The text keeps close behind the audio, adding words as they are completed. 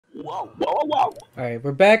Alright,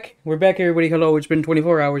 we're back. We're back, everybody. Hello, it's been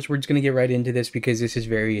 24 hours. We're just gonna get right into this because this is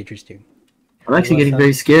very interesting. I'm actually getting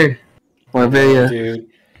very scared. Or very, dude.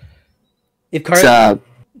 If Carly...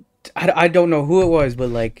 I don't know who it was, but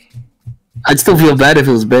like... I'd still feel bad if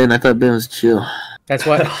it was Ben. I thought Ben was chill. That's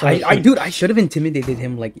why... Dude, I should have intimidated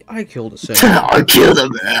him like, I killed a son. I killed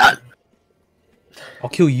him, man. I'll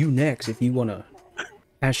kill you next if you wanna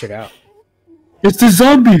hash it out. It's the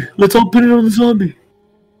zombie. Let's all put it on the zombie.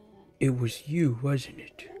 It was you, wasn't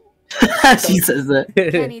it? She says that.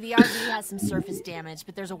 Kenny, the RV has some surface damage,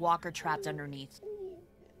 but there's a walker trapped underneath.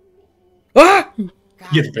 Ah!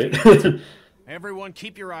 Get bit. Everyone,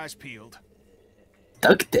 keep your eyes peeled.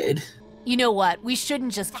 Duck dead. You know what? We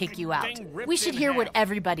shouldn't just kick you out. We should hear what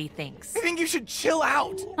everybody thinks. I think you should chill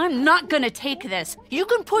out. I'm not gonna take this. You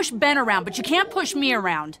can push Ben around, but you can't push me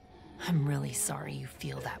around. I'm really sorry you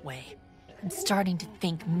feel that way. I'm starting to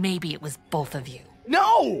think maybe it was both of you.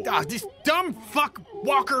 No! This dumb fuck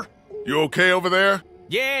walker. You okay over there?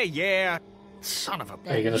 Yeah. Son of a...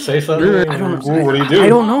 Are you gonna say something? I don't know. Ooh, what are you doing? I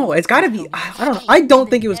don't know. It's gotta be... I don't know. I don't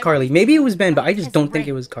think it was Carly. Maybe it was Ben, but I just don't think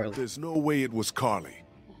it was Carly. There's no way it was Carly.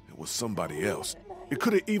 It was somebody else. It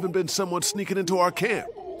could have even been someone sneaking into our camp.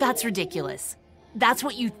 That's ridiculous. That's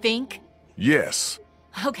what you think? Yes.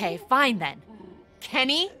 Okay, fine then.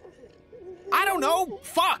 Kenny? I don't know.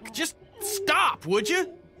 Fuck. Just stop, would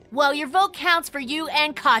you? Well, your vote counts for you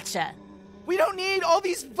and Katja. We don't need all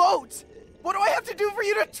these votes. What do I have to do for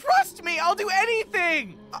you to trust me? I'll do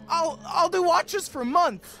anything. I'll do watches for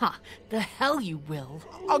months. Huh, the hell you will.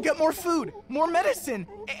 I'll get more food, more medicine,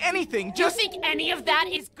 anything. Do you think any of that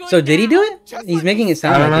is good? So did he do it? Just He's let making me it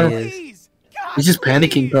sound I don't like know. he is. Please. God, He's just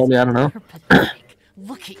panicking, please. probably. I don't know. You're pathetic.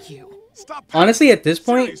 Look at you. Stop. Honestly, at this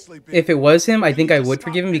point, Seriously, if it was him, I think I would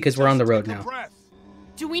forgive him because we're on the road now.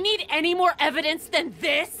 Do we need any more evidence than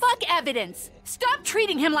this? Fuck evidence. Stop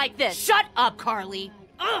treating him like this. Shut up, Carly.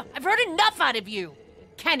 Ugh, I've heard enough out of you.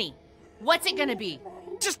 Kenny, what's it gonna be?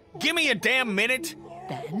 Just give me a damn minute.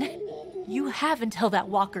 Ben, you have until that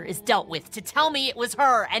walker is dealt with to tell me it was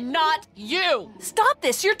her and not you. Stop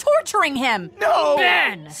this. You're torturing him. No.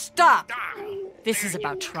 Ben, stop. This is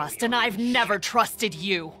about trust, and I've never trusted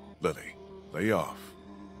you. Lily, lay off.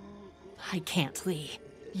 I can't, Lee.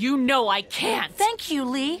 You know I can't. Thank you,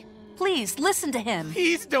 Lee. Please, listen to him.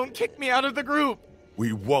 Please don't kick me out of the group.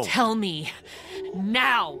 We won't. Tell me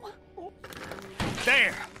now.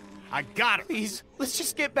 There. I got it. Please, let's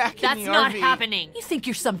just get back That's in the not RV. happening. You think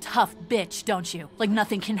you're some tough bitch, don't you? Like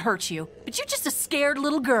nothing can hurt you. But you're just a scared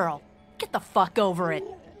little girl. Get the fuck over it.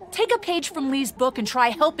 Take a page from Lee's book and try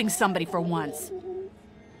helping somebody for once.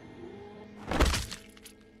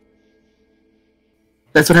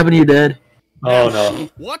 That's what happened to your dad. Oh no.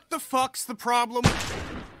 What the fuck's the problem?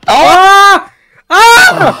 Ah!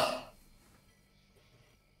 Ah!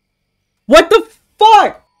 What the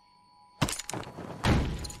fuck?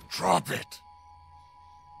 Drop it.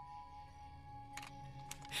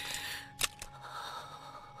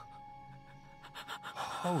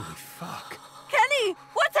 Holy fuck. Kenny,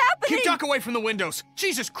 what's happening? You duck away from the windows.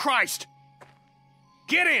 Jesus Christ.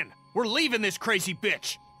 Get in. We're leaving this crazy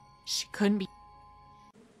bitch. She couldn't be.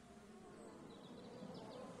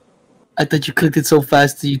 I thought you clicked it so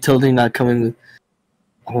fast that you told her not coming with...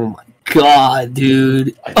 Oh my god,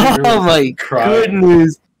 dude. Oh my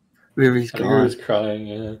goodness. River's I gone. was crying,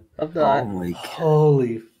 yeah. I'm Oh not. my god.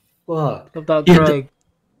 Holy fuck. I'm not Yeah, crying.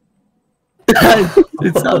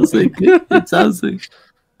 It sounds like it. It sounds like...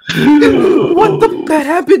 What the? That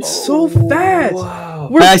happened so fast. Wow.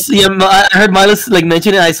 We're Actually, I heard Milo like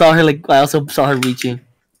mention it. I saw her like. I also saw her reaching.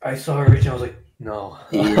 I saw her reach, I was like, no.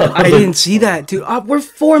 I didn't see that, dude. We're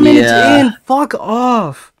 4 minutes Yeah. in. Fuck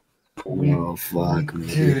off. Oh fuck, man.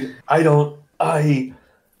 Dude,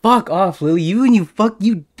 Fuck off, Lily.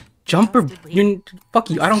 You jumper. You fuck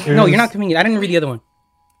you. I don't. No, you're not coming in. I didn't read the other one.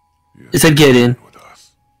 It said get in. With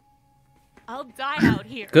us. I'll die out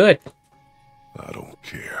here. Good. I don't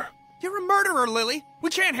care. You're a murderer, Lily. We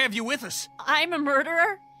can't have you with us. I'm a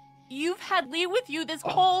murderer? You've had Lee with you this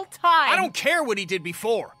whole time. I don't care what he did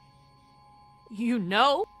before. You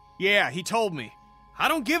know? Yeah, he told me. I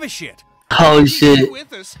don't give a shit. Holy Keep you shit.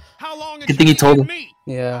 with us. How long Good thing he told him. me?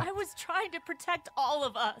 Yeah. I was trying to protect all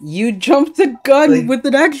of us. You jumped the gun Like, with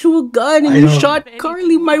an actual gun and I you know. shot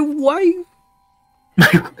Carly, my wife.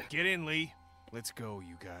 Get in, Lee. Let's go,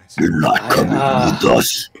 you guys. You're not coming with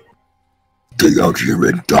us. Stay out here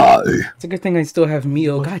and die. It's a good thing I still have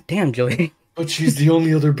Mio. God damn, Joey. But she's the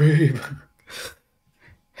only other babe.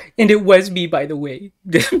 And it was me, by the way.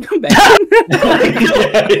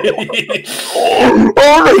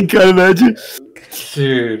 Oh my god, imagine.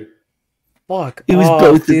 Dude. Fuck. It was off,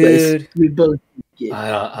 both of us. dude. We both. it.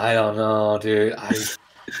 I don't know, dude.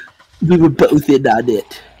 We were both in on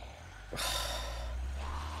it.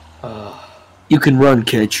 You can run,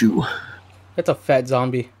 can't you? That's a fat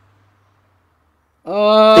zombie. They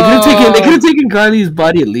could have taken Carly's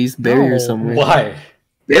body at least, bury her No. somewhere. Why?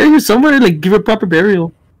 Bury her somewhere, like give her proper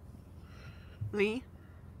burial. Lee,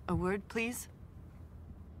 a word, please.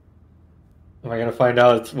 Am I gonna find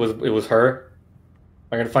out it was her?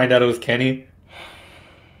 Am I gonna find out it was Kenny?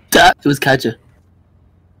 It was Katja.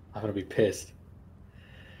 I'm gonna be pissed.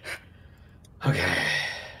 Okay.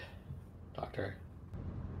 Doctor.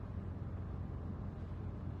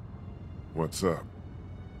 What's up?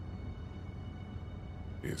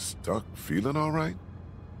 Is Duck feeling all right?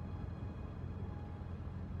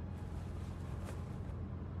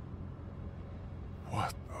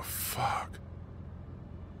 What the fuck?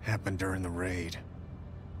 Happened during the raid.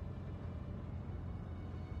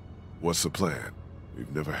 What's the plan?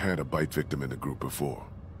 We've never had a bite victim in the group before.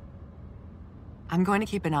 I'm going to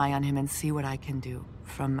keep an eye on him and see what I can do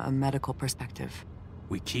from a medical perspective.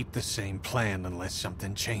 We keep the same plan unless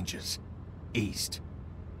something changes. East.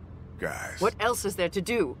 Guys. What else is there to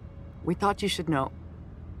do? We thought you should know.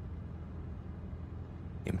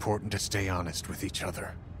 Important to stay honest with each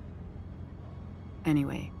other.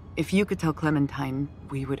 Anyway, if you could tell Clementine,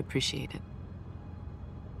 we would appreciate it.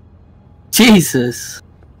 Jesus.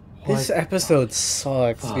 This episode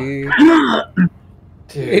sucks, dude.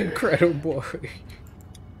 Dude. Incredible.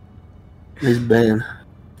 It's Ben.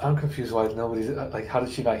 I'm confused why nobody's like. How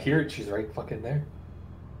did she not hear it? She's right fucking there.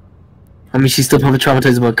 I mean, she's still probably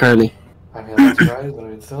traumatized about Carly. I mean, I'm not surprised, but I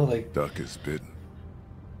mean, still like. Duck is bitten.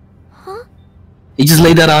 Huh? He just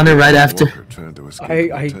laid that on her right after. Walker trying to escape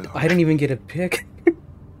I the hotel. didn't even get a pick.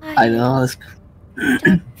 I know.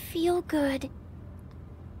 don't feel good.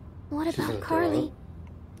 What She's about gonna Carly?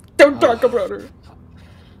 Don't talk about her.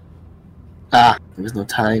 There was no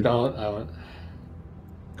time. Don't. I went.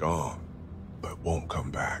 Gone, but won't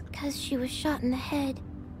come back. Because she was shot in the head.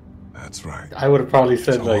 That's right. I would have probably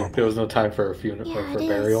said It's like horrible. there was no time for a funeral Yeah, or for it is.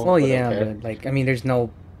 burial. Well, but yeah, okay. but like, I mean, there's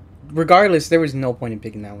no. Regardless, there was no point in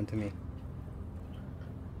picking that one to me.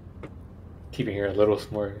 Keeping her a little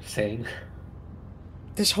more sane.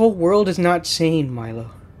 This whole world is not sane,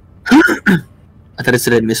 Milo. I thought I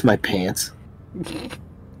said I missed my pants.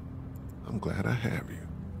 I'm glad I have you.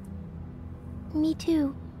 Me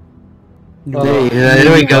too.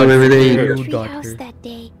 There we go, baby. There you No, go. doctor. Treehouse that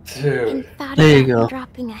day. Dude. And thought There you about go.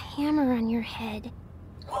 dropping a hammer on your head.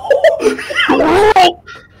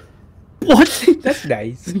 What? That's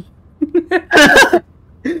nice. I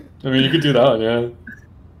mean, you could do that one, yeah.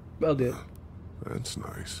 Well, dude. That's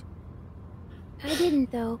nice. I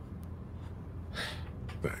didn't though.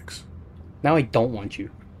 Thanks. Now I don't want you.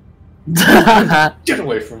 Get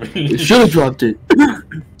away from me. Should have dropped it.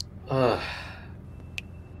 Ugh.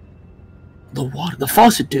 The water, the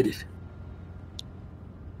faucet did it.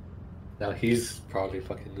 Now he's probably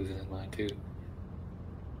fucking losing his mind too.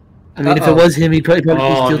 I mean, if it was him, he'd probably be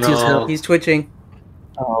Oh, guilty as no. hell. He's twitching.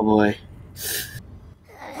 Oh boy.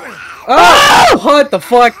 Oh! What the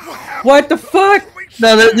fuck? What the fuck?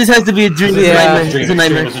 No, this has to be a dream. It's a Yeah. nightmare. It's a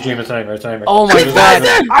nightmare. It's a dream. It's a nightmare. It's a nightmare. Oh my god.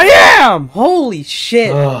 I am! Holy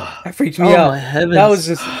shit. Ugh. That freaked me Oh out. my heavens.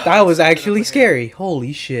 That was actually scary.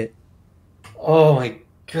 Holy shit. Oh my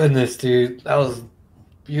goodness, dude. That was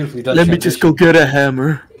beautifully done. Let me just go get a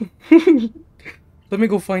hammer. Let me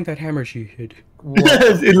go find that hammer she hid.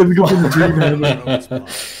 Let me go get the dream hammer.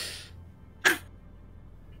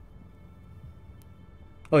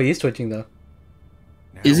 Oh, he is twitching though.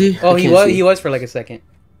 Is he? Oh, I he can't was. see. He was for like a second.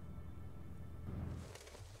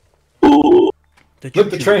 Ooh. Flip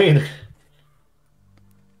the train.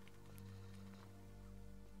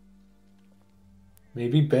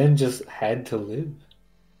 Maybe Ben just had to live.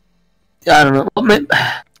 I don't know. Well, man-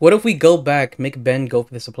 What if we go back, make Ben go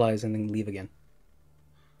for the supplies, and then leave again?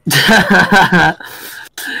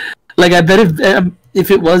 Like, I bet if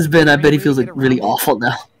it was Ben, I bet he feels like really awful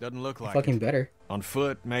now. Doesn't look like Fucking it. better. On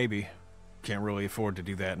foot, maybe. Can't really afford to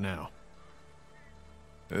do that now.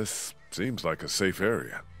 This seems like a safe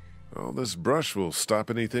area. All this brush will stop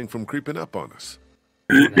anything from creeping up on us.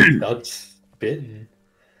 Duck's bitten.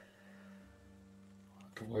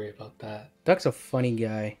 Don't worry about that. Duck's a funny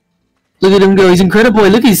guy. Look at him go. He's incredible.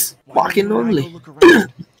 Look, he's walking normally.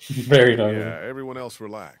 Very normal. Yeah, everyone else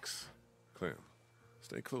relax. Clem,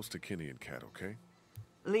 stay close to Kenny and Kat, okay?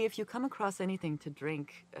 Lee, if you come across anything to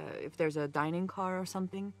drink, if there's a dining car or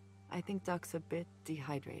something, I think Duck's a bit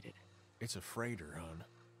dehydrated. It's a freighter, hon.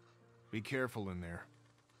 Be careful in there.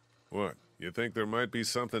 What, you think there might be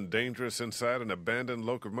something dangerous inside an abandoned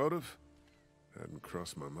locomotive? Hadn't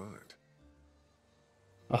crossed my mind.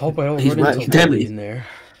 I hope I don't He's run right. into Damn Lily it. in there.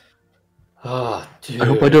 Oh, dude. I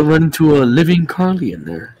hope I don't run into a living Carly in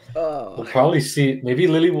there. We'll probably see. Maybe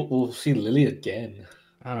Lily. We'll see Lily again.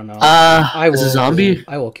 I don't know. Is a zombie?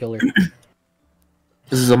 I will kill her.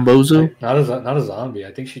 Is a Zombozo? Like, not a zombie.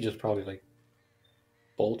 I think she just probably like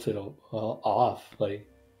bolted off. Like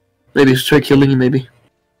Maybe try killing him. Maybe.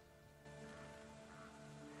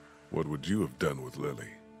 What would you have done with Lily?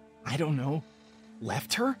 I don't know.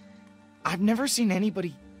 Left her? I've never seen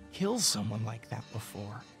anybody kill someone like that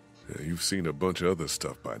before. Yeah, you've seen a bunch of other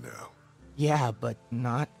stuff by now. Yeah, but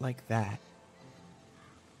not like that.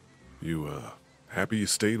 You, happy you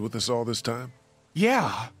stayed with us all this time?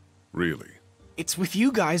 Yeah. Really? It's with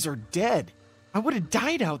you guys or dead. I would have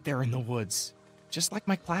died out there in the woods. Just like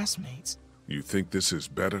my classmates. You think this is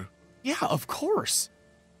better? Yeah, of course.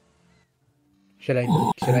 Should I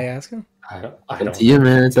ask him? I Up don't. to you,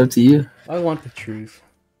 man. It's up to you. I want the truth.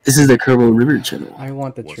 This is the Kerbo River channel. I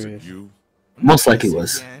want the Was truth. it you? Most likely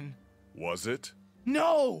was. Again. Was it?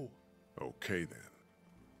 No! Okay then.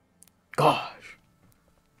 Gosh.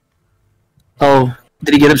 Oh,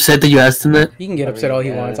 did he get upset that you asked him that? He can get I upset mean, all he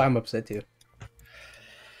yeah. wants. I'm upset too.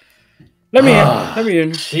 Let me in. Let me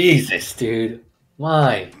in. Jesus, dude.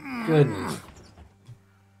 My goodness.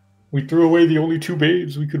 We threw away the only two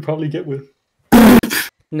babes we could probably get with.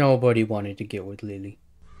 Nobody wanted to get with Lily.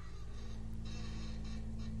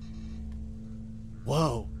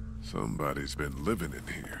 Whoa. Somebody's been living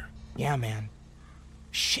in here. Yeah, man.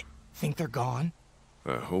 Shit. Think they're gone?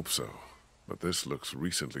 I hope so. But this looks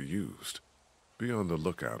recently used. Be on the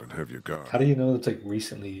lookout and have your guard. How do you know it's like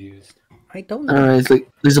recently used? I don't know. It's like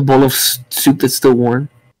there's a bowl of soup that's still warm.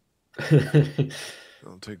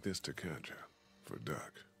 I'll take this to Kanja for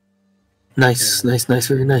Doc. Nice,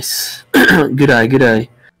 very nice. Good eye.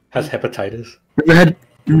 Has hepatitis. Never had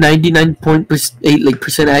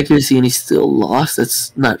 99.8% accuracy and he still lost.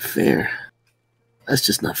 That's not fair. That's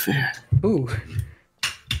just not fair. Ooh.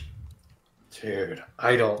 Dude,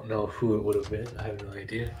 I don't know who it would have been. I have no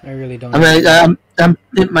idea. I really don't. I mean,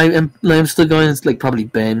 I'm still going. It's like probably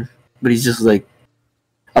Ben, but he's just like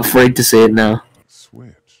afraid to say it now.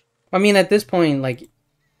 Switch. I mean, at this point, like,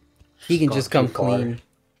 he can Gone just come too far. clean.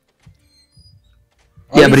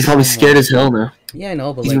 Yeah, but he's probably scared as hell now. Yeah, I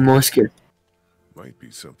know, but He's like, even more scared. Might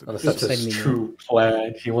be something. Unless Just that's send his me true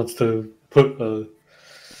plan. He wants to put a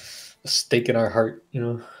stake in our heart, you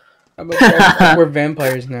know? we're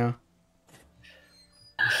vampires now.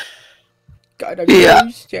 God, I'm Yeah. so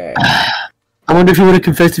scared. I wonder if you would have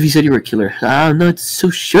confessed if he said you were a killer. I'm not so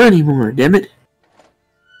sure anymore. Damn it!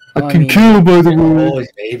 Well, I I can mean- kill by the way. Oh,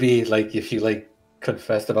 maybe like if you like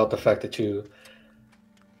confessed about the fact that you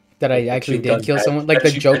That I That actually you've did done kill bad- someone, like that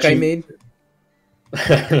the you- joke that I you- made.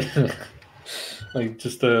 like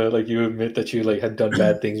just like you admit that you like had done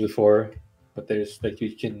bad things before, but there's like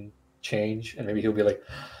you can change, and maybe he'll be like,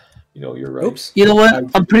 you know, you're right. Oops. You know what?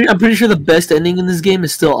 I'm pretty sure the best ending in this game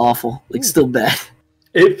is still awful. Like still bad.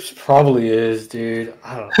 It probably is, dude.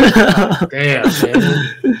 I don't know. Damn,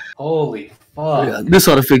 man. Holy fuck. Yeah, this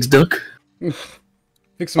ought to fix Duck.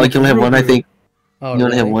 Fix Oh, you can only have one, I think. Oh, You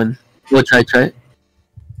only have really? one. Well, try it.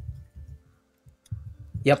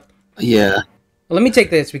 Yep. Yeah. Well, let me take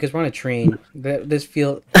this because we're on a train. This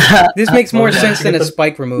makes more sense than a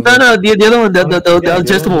spike removal. No, the other one, the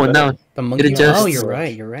adjustable one, that one. The monkey. adjusts. Oh, you're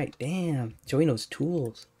right. Damn. Joey knows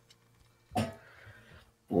tools.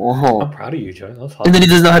 Whoa. I'm proud of you, Joy. That's And then he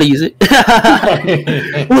doesn't know how to use it.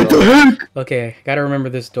 What the heck? Okay, gotta remember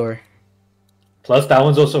this door. Plus, that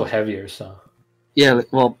one's also heavier, so. Yeah,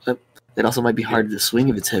 well, it also might be harder to swing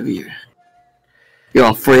if it's heavier. You're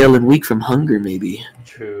all frail and weak from hunger, maybe.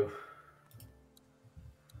 True.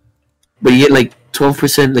 But you get like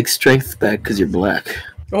 12% like strength back because you're black.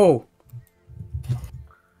 Oh.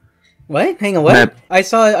 What? Hang on, what? Map. I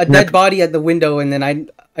saw a dead Map. body at the window and then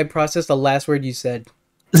I processed the last word you said.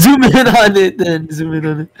 Zoom in on it then. Zoom in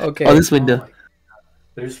on it. Okay. Oh, this window.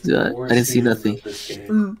 There's Yeah, four I didn't see seasons nothing. of this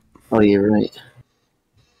game. Oh, you're right.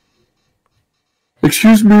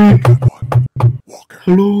 Excuse me. Walker.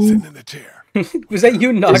 Hello. Sitting in the chair. Was that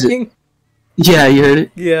you knocking? Yeah, you heard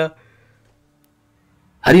it. Yeah.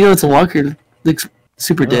 How do you know it's a walker? It looks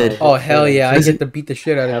super dead. Oh, hell yeah. I Is get it- to beat the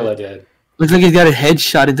shit out of Hella it. dead. Looks like he's got a head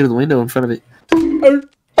shot in through the window in front of it.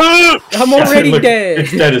 I'm already Look, dead.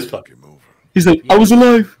 It's dead as fuck. Game over. He's like, I was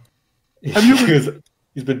alive.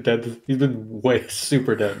 He's been dead. He's been way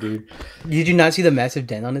super dead, dude. Did you not see the massive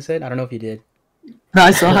dent on his head? I don't know if you did. No,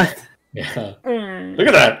 I saw it. Yeah. Look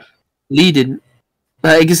at that. Lee didn't.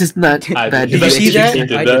 I guess it's not I bad. did. Did you see that? He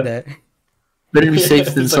did I that. did that. Better be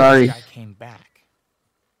safe than It's like- sorry. Guy came back.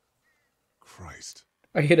 Christ.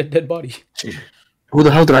 I hit a dead body. Who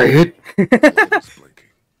the hell did I hit? Light is blinking.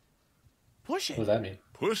 push it. What does that mean?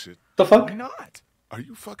 Push it? The fuck? Why not? Are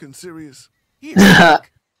you fucking serious? Here,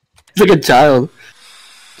 It's like a child.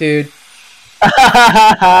 Dude.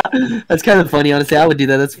 That's kind of funny, honestly. I would do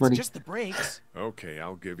that. That's it's funny. just the brakes. Okay,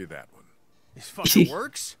 I'll give you that one. This fucking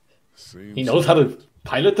works. Seems He knows how to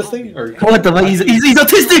pilot this thing? Or What the fuck? He's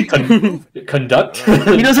autistic! conduct?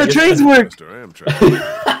 He knows how trains work! Mr.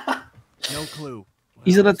 Amtrak. No clue.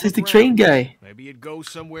 He's an Well, let's autistic look train around. guy. Maybe it goes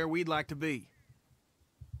somewhere we'd like to be.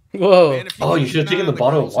 Whoa. Man, if Oh, you keep should have an eye taken on the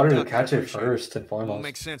bottle of girls water and to duck, catch I'd it appreciate first and We'll foremost.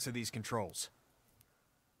 make sense of these controls.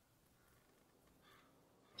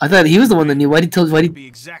 I thought he was the one that knew. Why did Be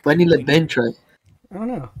exactly why didn't he what let we Ben need. try? I don't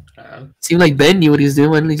know. Seemed like Ben knew what he was doing.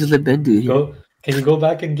 Why didn't he just let Ben do it? Go. Can you go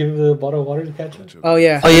back and give the bottle of water to catch it? Oh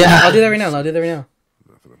yeah. Oh, yeah. I'll do that right now. I'll do that right now.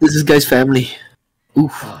 This is guy's family.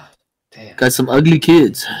 Oof. Ah, damn. Got some ugly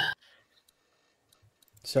kids.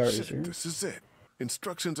 Sorry, Shit, sir. this is it.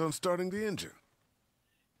 Instructions on starting the engine.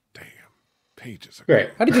 Damn. Pages are Great.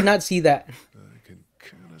 How did you not see that? I can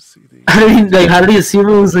kind of see the... I mean, like, how did he assume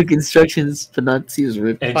it was like instructions, but not see his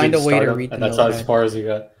rip? Engine Find a way to startup, read the and that's notepad. as far as you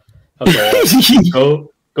got. Okay.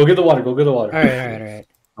 Go get the water. Go get the water. All right.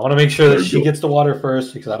 I want to make sure that she gets the water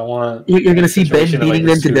first because I don't want to. You're gonna see Ben beating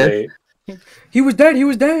them to death. He was dead. He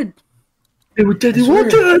was dead. They were dead. They were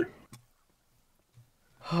dead.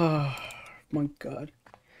 Oh my god.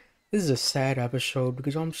 This is a sad episode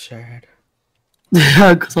because I'm sad.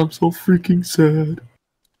 Yeah, because I'm so freaking sad.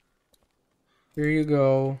 Here you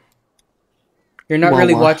go. You're not Wow,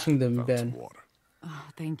 really wow. watching them, Found Ben. some water. Oh,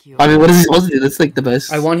 thank you. I mean, what is he supposed to do? That's like the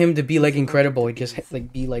best. I want him to be like Incredible. He just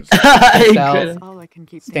like be like Incredible. out, All I can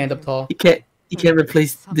keep stand up thinking. tall, You can't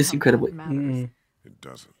replace this Somehow incredible. that matters. It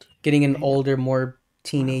doesn't. getting an older, more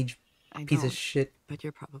teenage I piece of don't, shit. but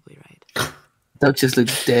you're probably right. Duck just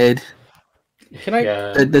looks dead. Can I?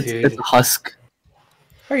 Yeah, That's dude. a husk.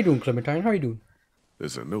 How you doing, Clementine? How you doing?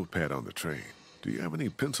 There's a notepad on the train. Do you have any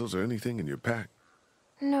pencils or anything in your pack?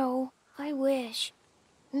 No, I wish.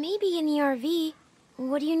 Maybe in the RV.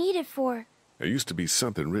 What do you need it for? There used to be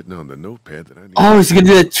something written on the notepad that I need. Oh, he's gonna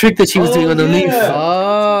do that trick that she was doing on the leaf.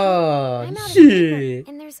 Oh I'm out of shit! paper,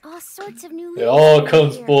 and there's all sorts of new It leaves all over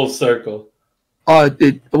comes here. full circle. Oh,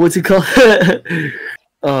 what's it called?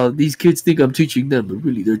 These kids think I'm teaching them, but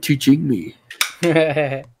really they're teaching me.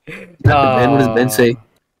 Ben, what does Ben say?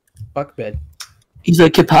 Fuck Ben. He's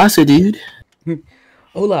like, ¿Qué pasa, dude?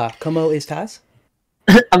 Hola, ¿cómo estás?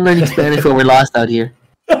 I'm learning Spanish when we're lost out here.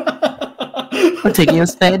 I'm taking on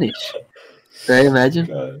Spanish. Right, imagine?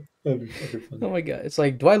 God, that'd be fucking funny. Oh my god! It's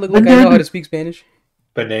like, do I look like I know how to speak Spanish?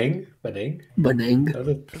 Benang? Benang? Banang. That was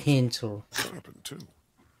a- Pencil. Sharpened too.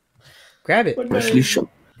 Grab it Actually, you're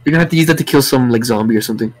gonna have to use that to kill some like zombie or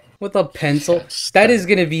something. with a pencil. That is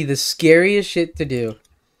gonna be the scariest shit to do.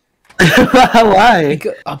 Why? Like,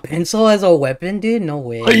 a pencil as a weapon, dude? No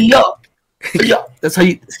way. Yeah. That's how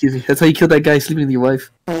you. Excuse me. That's how you killed that guy sleeping with your wife.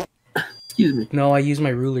 Excuse me. No, I use my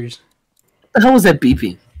rulers. What the hell was that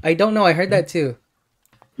beeping? I don't know. I heard that too.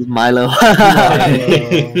 It was Milo.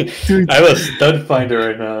 I have a stud finder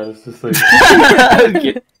right now. It's just like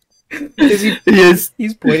Yes.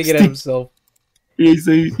 He's pointing it at himself. He's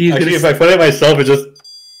actually, if I put it myself, it just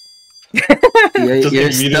yeah, just you're a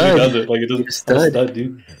immediately stud. does it. Like it You're a doesn't. I'm a stud. stud,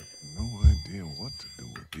 dude. No idea what to do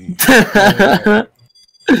with these.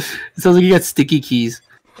 It sounds like you got sticky keys.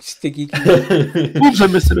 Sticky key. Oops, I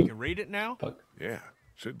missed You it. can read it now? Yeah,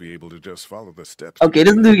 should be able to just follow the steps. Okay, it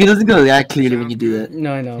doesn't go that clearly when you do that.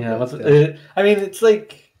 No, I know. Yeah, but, what's, I mean, it's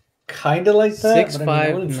like kind of like that. 6, but I 5, mean,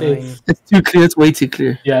 I wouldn't say 9. it's- It's too clear. It's way too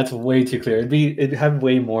clear. Yeah, it's way too clear. It'd have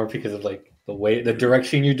way more because of like the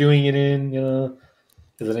direction you're doing it in, you know.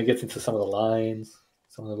 Because then it gets into some of the lines,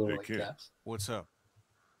 some of the little Hey, like kid. gaps. What's up?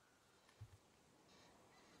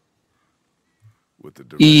 With the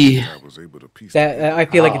E. directions I was able to piece That together, I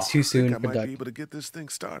feel like it's Oh, too I think soon I for might Duck. be able to get this thing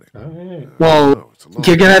started. All right. Well, No, it's a long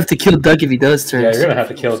you're gonna have to kill Duck if he does Yeah, turns. you're gonna have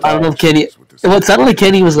to kill I don't know Doc. if Kenny. Well, it sounded like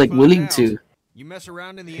Kenny was like willing to. You mess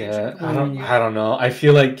around in the Yeah, engine? I don't know. I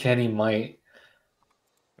feel like Kenny might,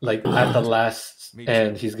 like at the last Me too.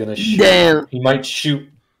 end, he's gonna shoot. Damn. He might shoot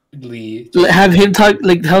Lee. Have him talk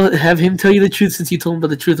like have him tell you the truth since you told him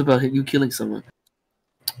about the truth about you killing someone.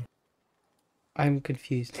 I'm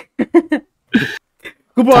confused.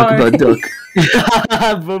 Talk about Duck.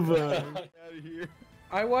 Bye-bye.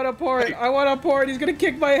 I want a port. I want a port. He's gonna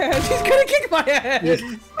kick my ass. He's gonna kick my ass.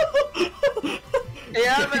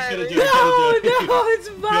 Yeah, man. No, it's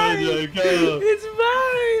mine. It's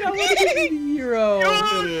mine. I want to be a hero.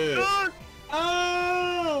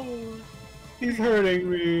 Oh, he's hurting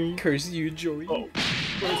me. Curse you, Joey.